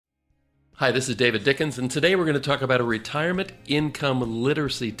Hi, this is David Dickens, and today we're going to talk about a retirement income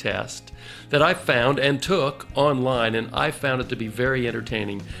literacy test that I found and took online, and I found it to be very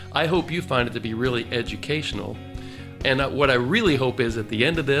entertaining. I hope you find it to be really educational. And what I really hope is at the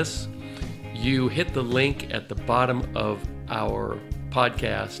end of this, you hit the link at the bottom of our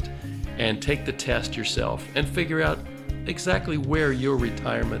podcast and take the test yourself and figure out exactly where your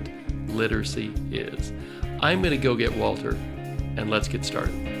retirement literacy is. I'm going to go get Walter, and let's get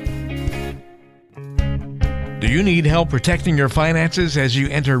started. Do you need help protecting your finances as you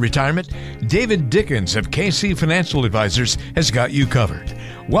enter retirement? David Dickens of KC Financial Advisors has got you covered.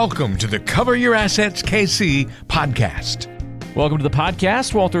 Welcome to the Cover Your Assets KC podcast. Welcome to the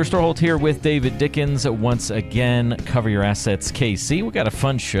podcast. Walter Storholt here with David Dickens. Once again, Cover Your Assets KC. We got a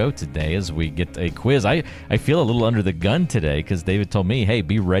fun show today as we get a quiz. I feel a little under the gun today because David told me, hey,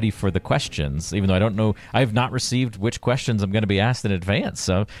 be ready for the questions, even though I don't know, I have not received which questions I'm going to be asked in advance.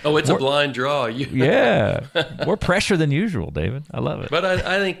 So, it's a blind draw. Yeah, more pressure than usual, David. I love it. But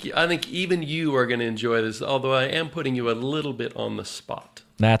I think even you are going to enjoy this, although I am putting you a little bit on the spot.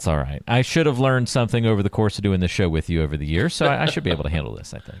 That's all right. I should have learned something over the course of doing the show with you over the years, so I should be able to handle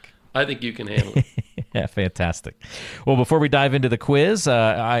this, I think. I think you can handle it. Yeah, fantastic. Well, before we dive into the quiz,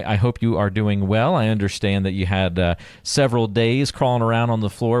 I hope you are doing well. I understand that you had several days crawling around on the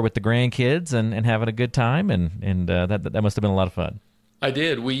floor with the grandkids and having a good time, and that must have been a lot of fun. I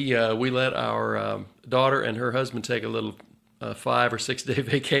did. We let our daughter and her husband take a little 5 or 6 day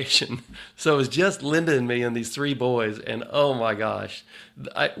vacation. So it was just Linda and me and these 3 boys. And oh my gosh,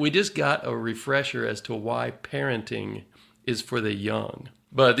 we just got a refresher as to why parenting is for the young.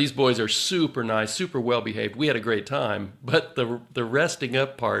 But these boys are super nice, super well behaved. We had a great time, but the resting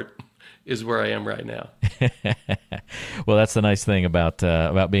up part is where I am right now. Well, that's the nice thing about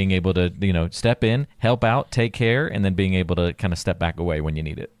being able to, step in, help out, take care, and then being able to kind of step back away when you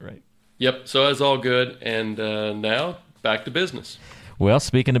need it, right? Yep. So it's all good. And now back to business. Well,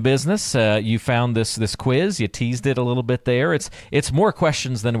 speaking of business, you found this quiz. You teased it a little bit there. It's more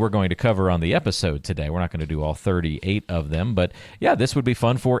questions than we're going to cover on the episode today. We're not going to do all 38 of them, but yeah, this would be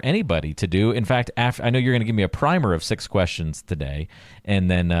fun for anybody to do. In fact, I know you're going to give me a primer of 6 questions today, and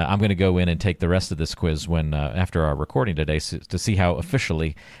then I'm going to go in and take the rest of this quiz after our recording today to see how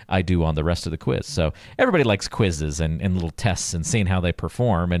officially I do on the rest of the quiz. So everybody likes quizzes and little tests and seeing how they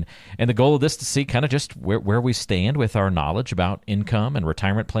perform, and the goal of this is to see kind of just where we stand with our knowledge about income and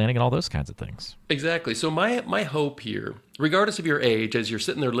retirement planning and all those kinds of things. Exactly. So my hope here, regardless of your age, as you're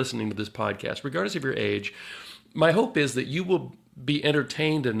sitting there listening to this podcast, regardless of your age, my hope is that you will be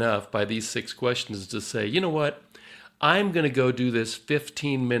entertained enough by these 6 questions to say, you know what, I'm going to go do this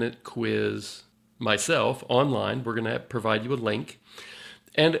 15-minute quiz myself online. We're going to provide you a link.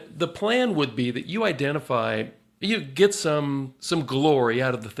 And the plan would be that you get some glory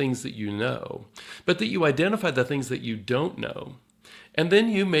out of the things that you know, but that you identify the things that you don't know. And then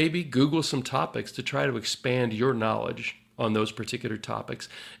you maybe Google some topics to try to expand your knowledge on those particular topics.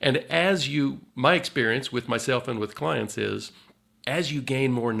 And my experience with myself and with clients is, as you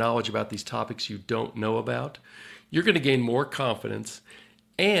gain more knowledge about these topics you don't know about, you're going to gain more confidence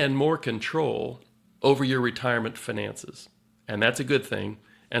and more control over your retirement finances. And that's a good thing.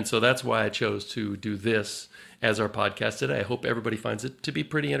 And so that's why I chose to do this as our podcast today. I hope everybody finds it to be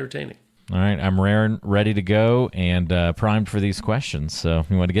pretty entertaining. All right, I'm raring, ready to go, and primed for these questions. So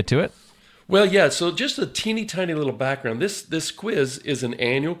you want to get to it? Well, yeah, so just a teeny tiny little background. This quiz is an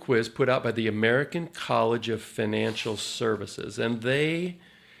annual quiz put out by the American College of Financial Services. And a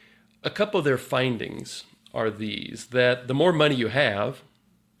couple of their findings are these, that the more money you have,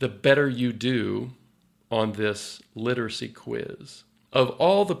 the better you do on this literacy quiz. Of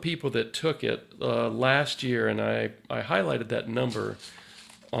all the people that took it last year, and I highlighted that number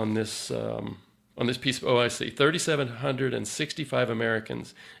on this piece, I see, 3,765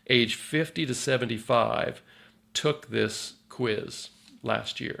 Americans aged 50 to 75 took this quiz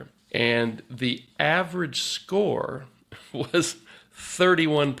last year. And the average score was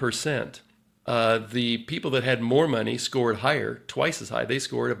 31%. The people that had more money scored higher, twice as high. They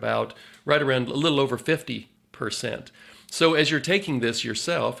scored about right around a little over 50%. So as you're taking this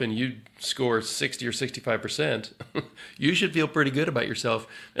yourself and you score 60 or 65%, you should feel pretty good about yourself,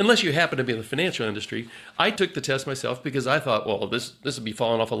 unless you happen to be in the financial industry. I took the test myself because I thought, well, this would be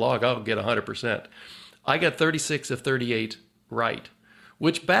falling off a log. I'll get 100%. I got 36 of 38 right,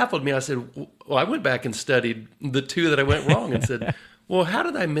 which baffled me. I said, well, I went back and studied the 2 that I went wrong and said, well, how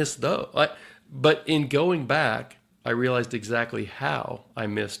did I miss those? But in going back, I realized exactly how I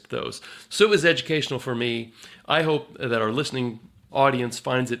missed those. So it was educational for me. I hope that our listening audience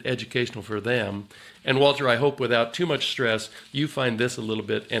finds it educational for them. And Walter, I hope without too much stress, you find this a little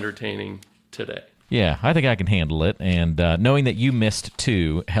bit entertaining today. Yeah, I think I can handle it. And knowing that you missed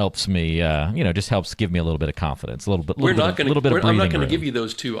 2 helps me, just helps give me a little bit of confidence, a little bit, I'm not going to room. give you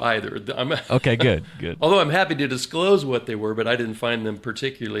those 2 either. Okay, good. Although I'm happy to disclose what they were, but I didn't find them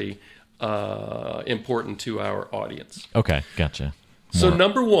particularly important to our audience. Okay, gotcha. So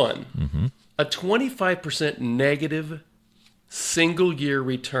number 1, a 25% negative single-year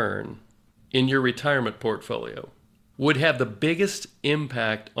return in your retirement portfolio would have the biggest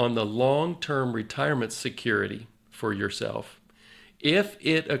impact on the long-term retirement security for yourself if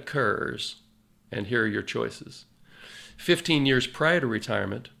it occurs, and here are your choices: 15 years prior to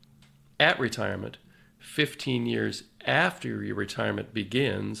retirement, at retirement, 15 years after your retirement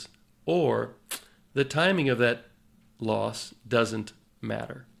begins, or the timing of that loss doesn't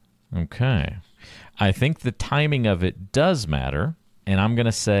matter. Okay. I think the timing of it does matter. And I'm going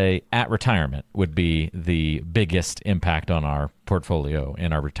to say at retirement would be the biggest impact on our portfolio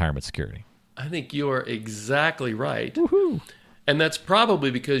and our retirement security. I think you are exactly right. Woohoo! And that's probably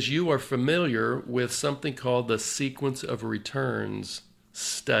because you are familiar with something called the sequence of returns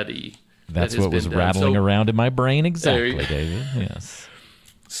study. That's what was rattling around in my brain exactly, David. Yes.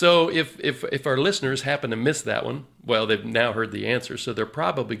 So if our listeners happen to miss that one, well, they've now heard the answer, so they're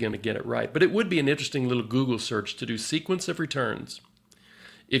probably going to get it right. But it would be an interesting little Google search to do sequence of returns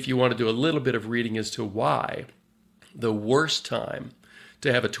if you want to do a little bit of reading as to why the worst time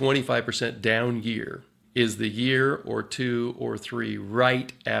to have a 25% down year is the year or 2 or 3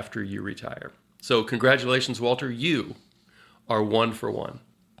 right after you retire. So congratulations, Walter. You are 1 for 1.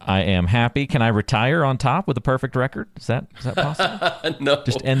 I am happy. Can I retire on top with a perfect record? Is that possible? No.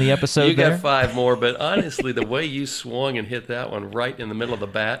 Just end the episode You there? got 5 more, but honestly, the way you swung and hit that one right in the middle of the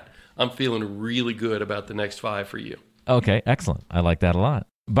bat, I'm feeling really good about the next 5 for you. Okay, excellent. I like that a lot.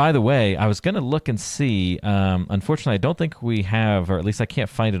 By the way, I was going to look and see. Unfortunately, I don't think we have, or at least I can't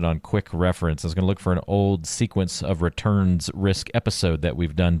find it on quick reference. I was going to look for an old sequence of returns risk episode that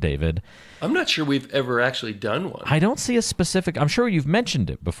we've done, David. I'm not sure we've ever actually done one. I don't see a specific. I'm sure you've mentioned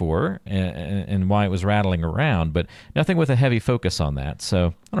it before and why it was rattling around, but nothing with a heavy focus on that.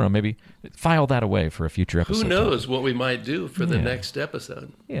 So I don't know. Maybe file that away for a future episode. Who knows what we might do for the next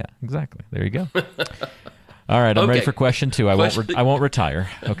episode? Yeah, exactly. There you go. All right, I'm ready for question 2. I won't retire.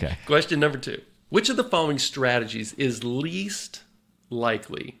 Okay. Question number 2. Which of the following strategies is least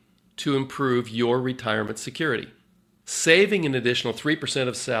likely to improve your retirement security? Saving an additional 3%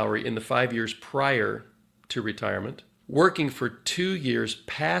 of salary in the 5 years prior to retirement, working for 2 years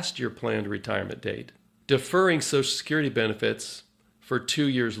past your planned retirement date, deferring Social Security benefits for 2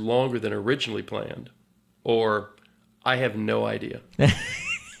 years longer than originally planned, or I have no idea.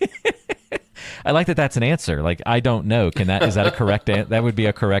 I like that that's an answer. Like, I don't know. Is that a correct that would be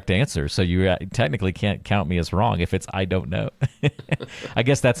a correct answer. So you technically can't count me as wrong if it's I don't know. I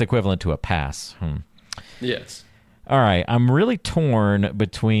guess that's equivalent to a pass. Yes. All right. I'm really torn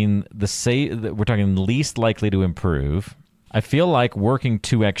between we're talking least likely to improve. I feel like working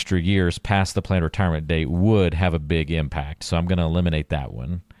 2 extra years past the planned retirement date would have a big impact. So I'm going to eliminate that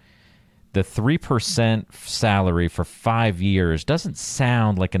one. The 3% salary for 5 years doesn't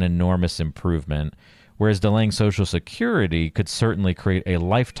sound like an enormous improvement, whereas delaying Social Security could certainly create a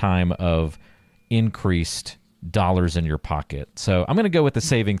lifetime of increased dollars in your pocket. So I'm going to go with the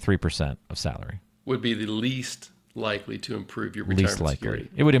saving 3% of salary. Would be the least likely to improve your retirement security.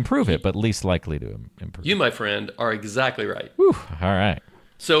 It would improve it, but least likely to improve. You, my friend, are exactly right. Whew, all right.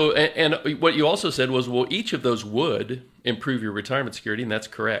 So, and what you also said was, well, each of those would improve your retirement security, and that's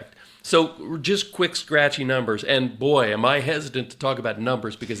correct. So just quick, scratchy numbers. And boy, am I hesitant to talk about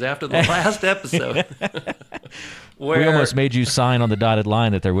numbers because after the last episode, we almost made you sign on the dotted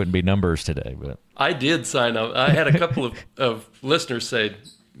line that there wouldn't be numbers today. But I did sign up. I had a couple of listeners say,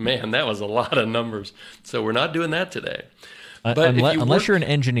 man, that was a lot of numbers. So we're not doing that today. But unless you're an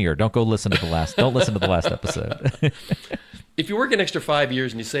engineer, don't listen to the last episode. If you work an extra 5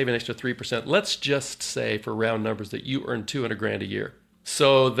 years and you save an extra 3%, let's just say for round numbers that you earn $200,000 a year.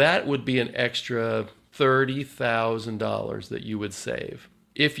 So that would be an extra $30,000 that you would save.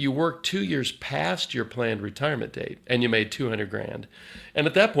 If you work 2 years past your planned retirement date and you made $200,000, and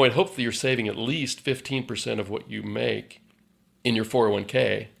at that point, hopefully you're saving at least 15% of what you make in your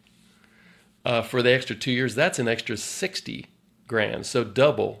 401k. For the extra 2 years, that's an extra $60,000. So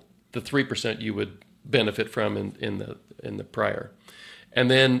double the 3% you would benefit from in the prior. And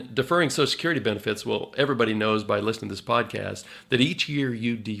then deferring Social Security benefits, well, everybody knows by listening to this podcast that each year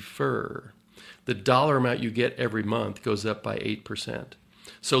you defer, the dollar amount you get every month goes up by 8%.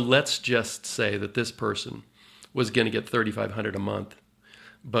 So let's just say that this person was going to get $3,500 a month,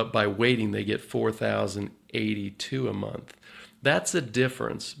 but by waiting they get $4,082 a month. That's a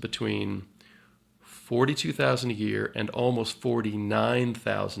difference between $42,000 a year, and almost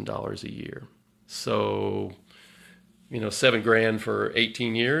 $49,000 a year. So, $7,000 for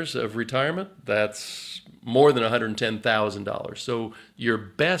 18 years of retirement, that's more than $110,000. So your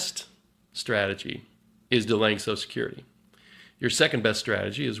best strategy is delaying Social Security. Your second best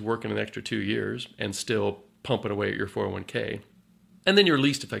strategy is working an extra 2 years and still pumping away at your 401k. And then your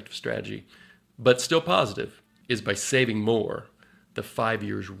least effective strategy, but still positive, is by saving more the 5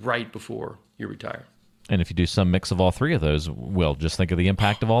 years right before you retire. And if you do some mix of all three of those, well, just think of the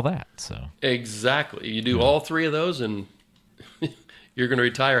impact of all that. So exactly. You do all three of those and you're going to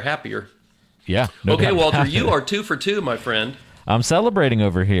retire happier. Yeah. Okay, Walter, you are 2 for 2, my friend. I'm celebrating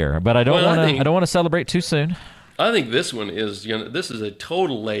over here, but I don't want to celebrate too soon. I think this one is, this is a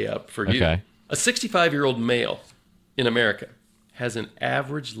total layup for you. Okay. A 65-year-old male in America has an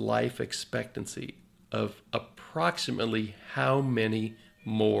average life expectancy of approximately how many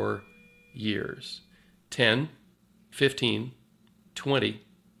more years? 10, 15, 20,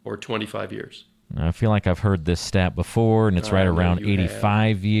 or 25 years? I feel like I've heard this stat before, and it's right around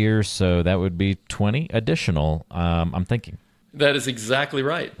 85 years, so that would be 20 additional, I'm thinking. That is exactly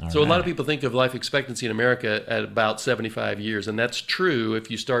right. All so right. A lot of people think of life expectancy in America at about 75 years, and that's true if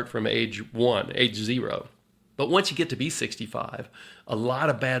you start from age 0. But once you get to be 65, a lot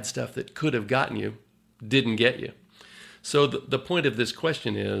of bad stuff that could have gotten you didn't get you. So the point of this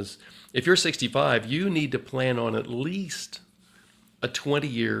question is, if you're 65, you need to plan on at least a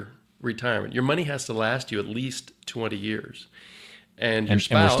 20-year retirement. Your money has to last you at least 20 years. And your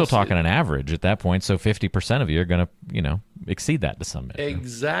spouse... And we're still talking an average at that point, so 50% of you are going to, exceed that to some measure.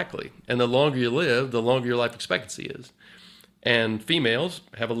 Exactly. And the longer you live, the longer your life expectancy is. And females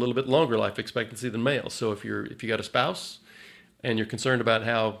have a little bit longer life expectancy than males. So if you got a spouse and you're concerned about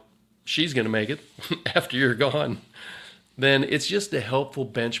how she's going to make it after you're gone, then it's just a helpful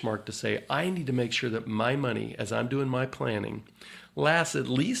benchmark to say, I need to make sure that my money, as I'm doing my planning, lasts at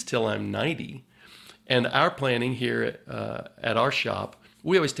least till I'm 90. And our planning here at our shop,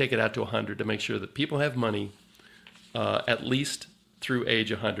 we always take it out to 100 to make sure that people have money at least through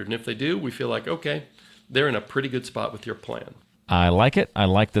age 100. And if they do, we feel like, okay, they're in a pretty good spot with your plan. I like it. I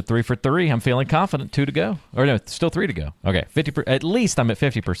like the 3 for 3. I'm feeling confident. 2 to go. Or no, still 3 to go. Okay, 50. At least I'm at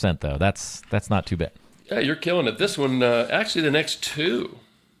 50% though. That's not too bad. Yeah, you're killing it. This one, actually, the next 2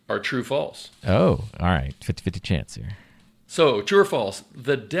 are true false. Oh, all right. 50-50 chance here. So, true or false?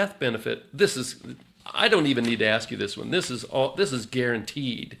 The death benefit. I don't even need to ask you this one. This is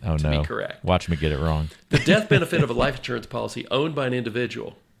guaranteed to be correct. Watch me get it wrong. The death benefit of a life insurance policy owned by an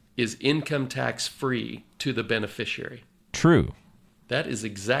individual is income tax free to the beneficiary. True. That is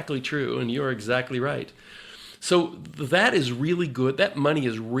exactly true, and you're exactly right. So that is really good. That money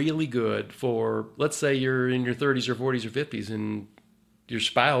is really good for, let's say you're in your 30s or 40s or 50s, and your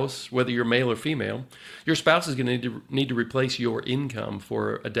spouse, whether you're male or female, your spouse is going to need to replace your income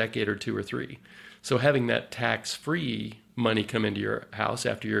for a decade or 2 or 3. So having that tax-free money come into your house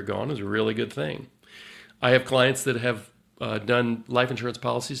after you're gone is a really good thing. I have clients that have done life insurance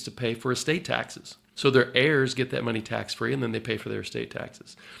policies to pay for estate taxes. So their heirs get that money tax-free, and then they pay for their estate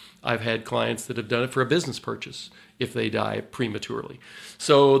taxes. I've had clients that have done it for a business purchase if they die prematurely.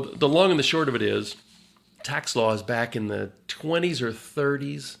 So the long and the short of it is, tax laws back in the 20s or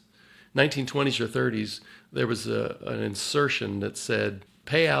 30s, 1920s or 30s, there was an insertion that said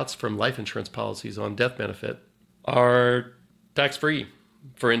payouts from life insurance policies on death benefit are tax-free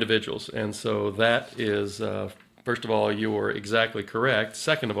for individuals. And so that is, first of all, you're exactly correct.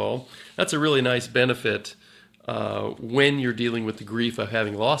 Second of all, that's a really nice benefit when you're dealing with the grief of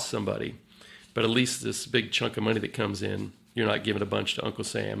having lost somebody. But at least this big chunk of money that comes in, you're not giving a bunch to Uncle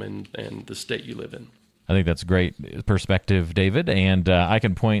Sam and the state you live in. I think that's great perspective, David, and I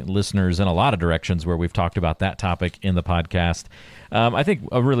can point listeners in a lot of directions where we've talked about that topic in the podcast. I think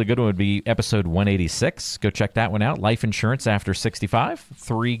a really good one would be episode 186. Go check that one out. Life insurance after 65,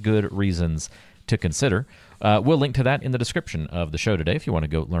 3 good reasons to consider. We'll link to that in the description of the show today if you want to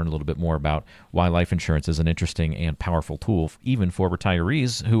go learn a little bit more about why life insurance is an interesting and powerful tool, even for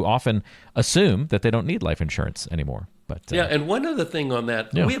retirees who often assume that they don't need life insurance anymore. But, yeah, and one other thing on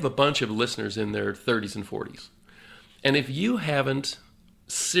that, we have a bunch of listeners in their 30s and 40s. And if you haven't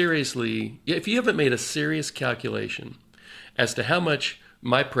made a serious calculation as to how much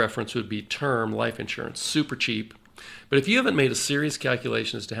my preference would be term life insurance, super cheap, but if you haven't made a serious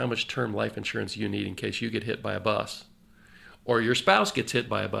calculation as to how much term life insurance you need in case you get hit by a bus, or your spouse gets hit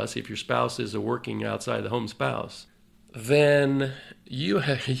by a bus, if your spouse is a working outside the home spouse, then you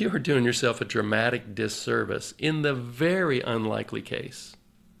are doing yourself a dramatic disservice in the very unlikely case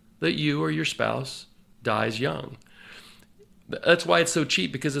that you or your spouse dies young. That's why it's so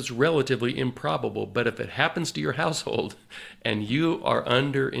cheap, because it's relatively improbable. But if it happens to your household and you are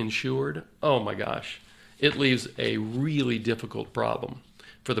underinsured, oh my gosh, it leaves a really difficult problem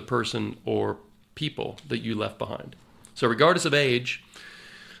for the person or people that you left behind. So regardless of age,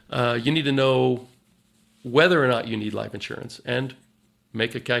 you need to know whether or not you need life insurance and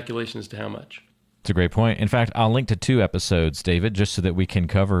make a calculation as to how much. It's a great point. In fact, I'll link to 2 episodes, David, just so that we can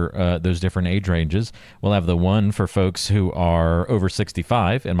cover those different age ranges. We'll have the one for folks who are over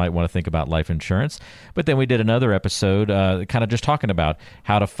 65 and might want to think about life insurance. But then we did another episode kind of just talking about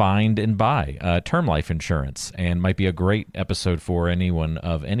how to find and buy term life insurance, and might be a great episode for anyone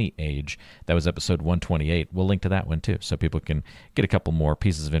of any age. That was episode 128. We'll link to that one too, so people can get a couple more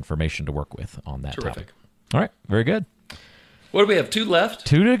pieces of information to work with on that Terrific. topic. All right, very good. What do we have? 2 left?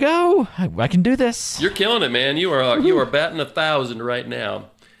 2 to go. I can do this. You're killing it, man. You are batting 1,000 right now.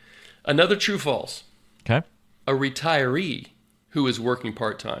 Another true false. Okay. A retiree who is working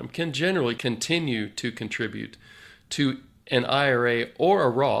part-time can generally continue to contribute to an IRA or a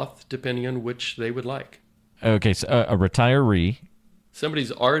Roth, depending on which they would like. Okay, so a retiree.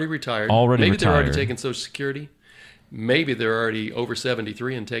 Somebody's already retired. Maybe they're already taking Social Security. Maybe they're already over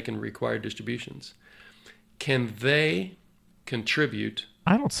 73 and taking required distributions. Can they contribute?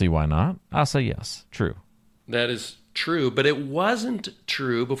 I don't see why not. I'll say yes. True. That is true, but it wasn't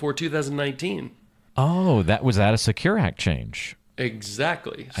true before 2019. Oh, that a Secure Act change.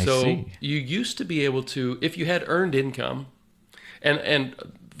 Exactly. I So see. you used to be able to, if you had earned income, and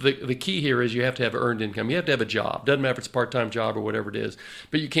the key here is you have to have earned income. You have to have a job. Doesn't matter if it's a part-time job or whatever it is,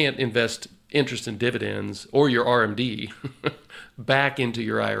 but you can't invest interest and dividends or your RMD back into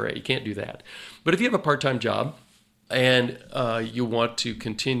your IRA. You can't do that. But if you have a part-time job, and you want to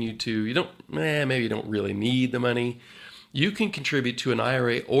continue to, maybe you don't really need the money, you can contribute to an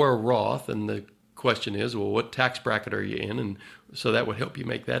IRA or a Roth. And the question is, well, what tax bracket are you in? And so that would help you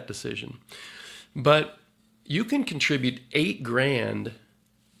make that decision. But you can contribute $8,000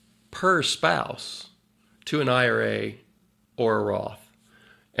 per spouse to an IRA or a Roth.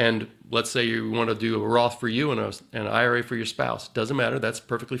 And let's say you want to do a Roth for you and an IRA for your spouse. Doesn't matter. That's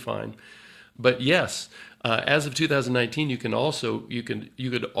perfectly fine. But yes, as of 2019, you could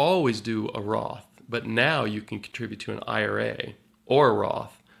always do a Roth, but now you can contribute to an IRA or a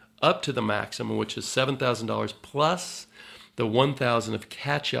Roth up to the maximum, which is $7,000 plus the $1,000 of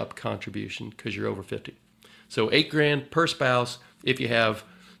catch-up contribution because you're over 50. So $8,000 per spouse. If you have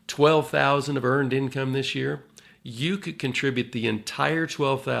 $12,000 of earned income this year, you could contribute the entire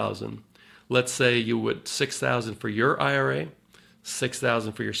 $12,000. Let's say you would $6,000 for your IRA,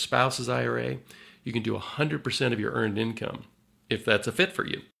 $6,000 for your spouse's IRA. You can do 100% of your earned income if that's a fit for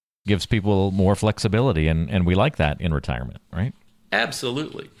you. Gives people more flexibility, and we like that in retirement, right?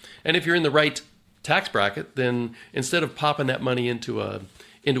 Absolutely. And if you're in the right tax bracket, then instead of popping that money into a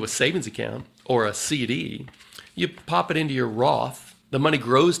savings account or a CD, you pop it into your Roth. The money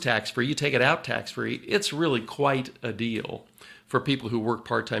grows tax-free. You take it out tax-free. It's really quite a deal for people who work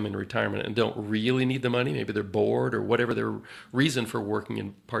part-time in retirement and don't really need the money. Maybe they're bored or whatever their reason for working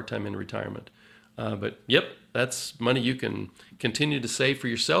in part-time in retirement. But yep, that's money you can continue to save for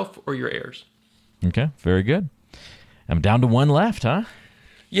yourself or your heirs. Okay, very good. I'm down to 1 left, huh?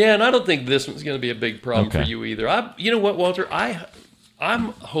 Yeah, and I don't think this one's going to be a big problem Okay. for you either. You know what, Walter? I'm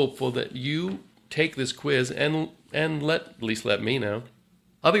hopeful that you take this quiz and at least let me know.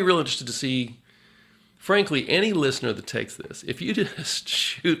 I'll be real interested to see, frankly, any listener that takes this. If you just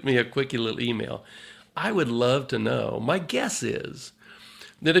shoot me a quickie little email, I would love to know. My guess is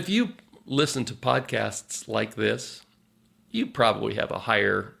that if you listen to podcasts like this, you probably have a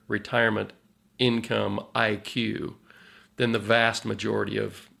higher retirement income IQ than the vast majority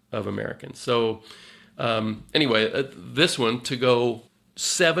of Americans. So anyway, this one to go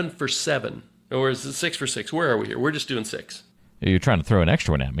 7 for 7, or is it 6 for 6? Where are we here? We're just doing 6. You're trying to throw an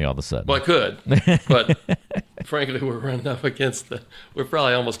extra one at me all of a sudden. Well, I could, but frankly, we're running up against we're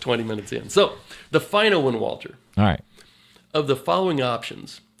probably almost 20 minutes in. So the final one, Walter, All right. of the following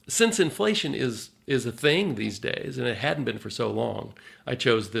options, since inflation is a thing these days, and it hadn't been for so long, I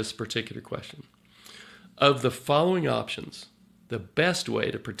chose this particular question. Of the following options, the best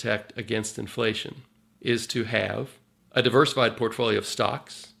way to protect against inflation is to have a diversified portfolio of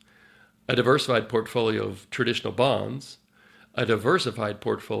stocks, a diversified portfolio of traditional bonds, a diversified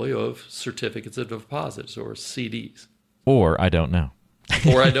portfolio of certificates of deposits, or CDs. Or I don't know.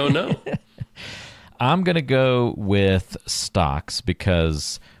 Or I don't know. I'm going to go with stocks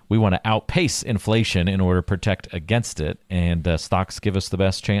because we want to outpace inflation in order to protect against it, and stocks give us the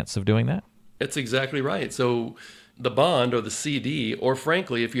best chance of doing that. That's exactly right. So the bond or the CD, or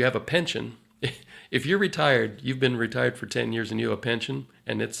frankly, if you have a pension if you're retired, you've been retired for 10 years and you have a pension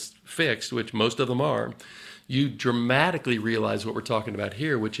and it's fixed, which most of them are, you dramatically realize what we're talking about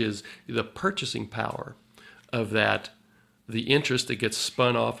here, which is the purchasing power of that, the interest that gets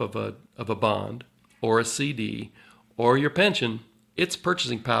spun off of a bond or a CD or your pension. Its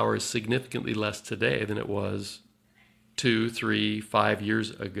purchasing power is significantly less today than it was 2, 3, 5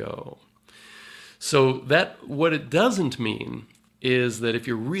 years ago. So that what it doesn't mean is that if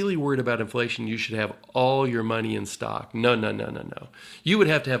you're really worried about inflation, you should have all your money in stock. No. You would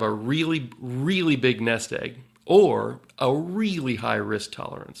have to have a really, really big nest egg or a really high risk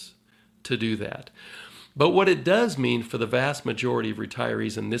tolerance to do that. But what it does mean for the vast majority of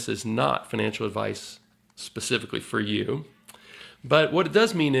retirees, and this is not financial advice specifically for you, but what it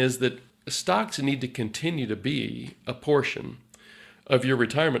does mean is that stocks need to continue to be a portion of your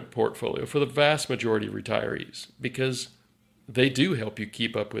retirement portfolio for the vast majority of retirees, because they do help you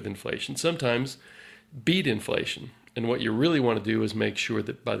keep up with inflation, sometimes beat inflation. And what you really want to do is make sure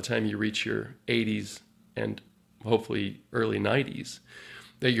that by the time you reach your 80s and hopefully early 90s,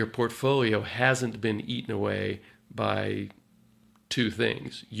 that your portfolio hasn't been eaten away by two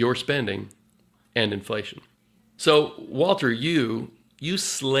things: your spending and inflation. So, Walter, you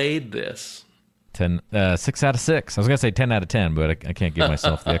slayed this. 6 out of 6. I was going to say 10 out of 10, but I can't give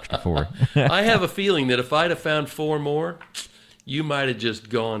myself the extra 4. I have a feeling that if I'd have found 4 more, you might have just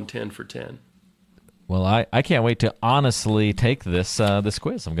gone 10 for 10. Well, I can't wait to honestly take this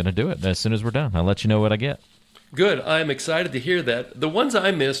quiz. I'm going to do it as soon as we're done. I'll let you know what I get. Good. I'm excited to hear that. The ones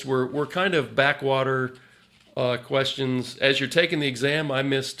I missed were kind of backwater questions. As you're taking the exam, I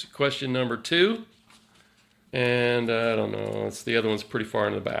missed question number 2. And I don't know, the other one's pretty far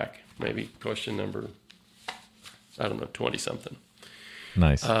in the back. Maybe question number, 20-something.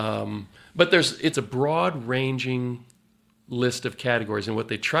 Nice. But it's a broad-ranging list of categories, and what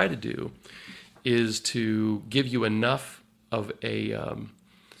they try to do is to give you enough of a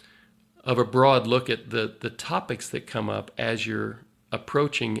broad look at the topics that come up as you're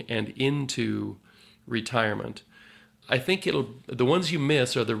approaching and into retirement. I think the ones you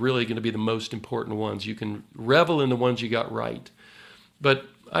miss are really going to be the most important ones. You can revel in the ones you got right, but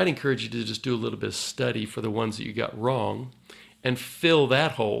I'd encourage you to just do a little bit of study for the ones that you got wrong and fill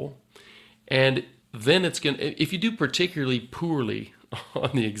that hole. And then if you do particularly poorly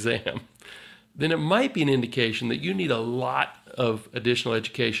on the exam, then it might be an indication that you need a lot of additional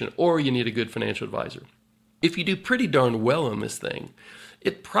education or you need a good financial advisor. If you do pretty darn well on this thing,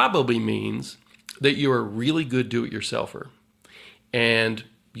 it probably means that you're a really good do-it-yourselfer, and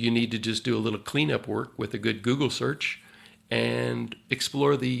you need to just do a little cleanup work with a good Google search and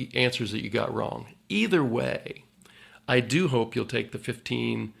explore the answers that you got wrong. Either way, I do hope you'll take the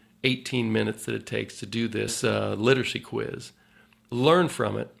 15, 18 minutes that it takes to do this literacy quiz, learn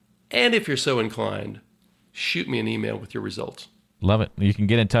from it, and if you're so inclined, shoot me an email with your results. Love it. You can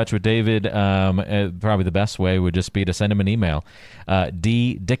get in touch with David. Probably the best way would just be to send him an email,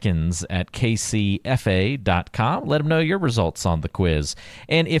 ddickens@kcfa.com. Let him know your results on the quiz.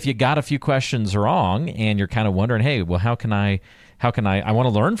 And if you got a few questions wrong and you're kind of wondering, hey, well, how can I want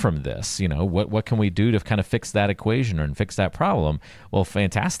to learn from this? What can we do to kind of fix that equation and fix that problem? Well,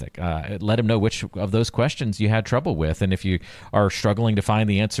 fantastic. Let him know which of those questions you had trouble with. And if you are struggling to find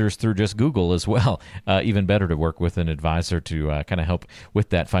the answers through just Google as well, even better to work with an advisor to kind of help with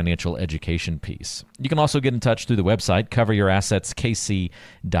that financial education piece. You can also get in touch through the website,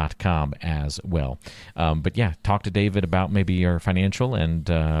 coveryourassetskc.com as well. But yeah, talk to David about maybe your financial and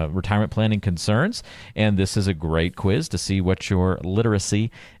retirement planning concerns. And this is a great quiz to see what your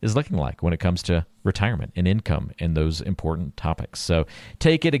literacy is looking like when it comes to retirement and income and those important topics. So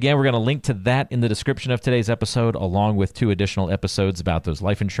take it. Again, we're going to link to that in the description of today's episode, along with 2 additional episodes about those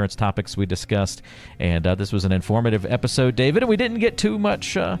life insurance topics we discussed. And this was an informative episode, David, and we didn't get too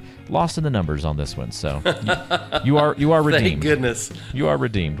much lost in the numbers on this one. So you are redeemed. Thank goodness. You are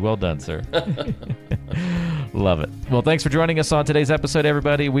redeemed. Well done, sir. Love it. Well, thanks for joining us on today's episode,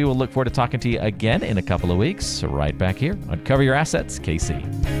 everybody. We will look forward to talking to you again in a couple of weeks, right back here on Cover Your Assets, KC.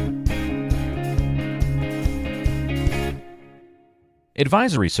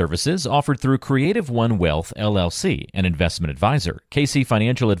 Advisory services offered through Creative One Wealth, LLC, an investment advisor. KC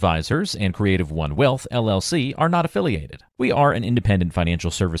Financial Advisors and Creative One Wealth, LLC are not affiliated. We are an independent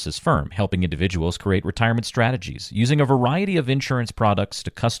financial services firm helping individuals create retirement strategies using a variety of insurance products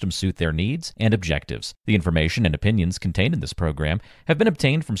to custom suit their needs and objectives. The information and opinions contained in this program have been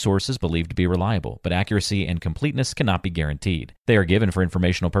obtained from sources believed to be reliable, but accuracy and completeness cannot be guaranteed. They are given for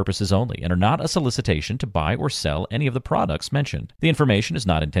informational purposes only and are not a solicitation to buy or sell any of the products mentioned. The information information is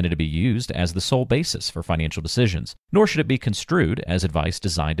not intended to be used as the sole basis for financial decisions, nor should it be construed as advice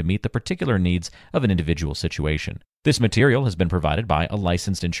designed to meet the particular needs of an individual situation. This material has been provided by a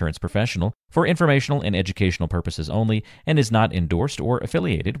licensed insurance professional for informational and educational purposes only and is not endorsed or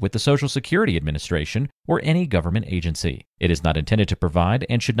affiliated with the Social Security Administration or any government agency. It is not intended to provide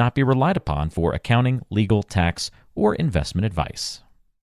and should not be relied upon for accounting, legal, tax, or investment advice.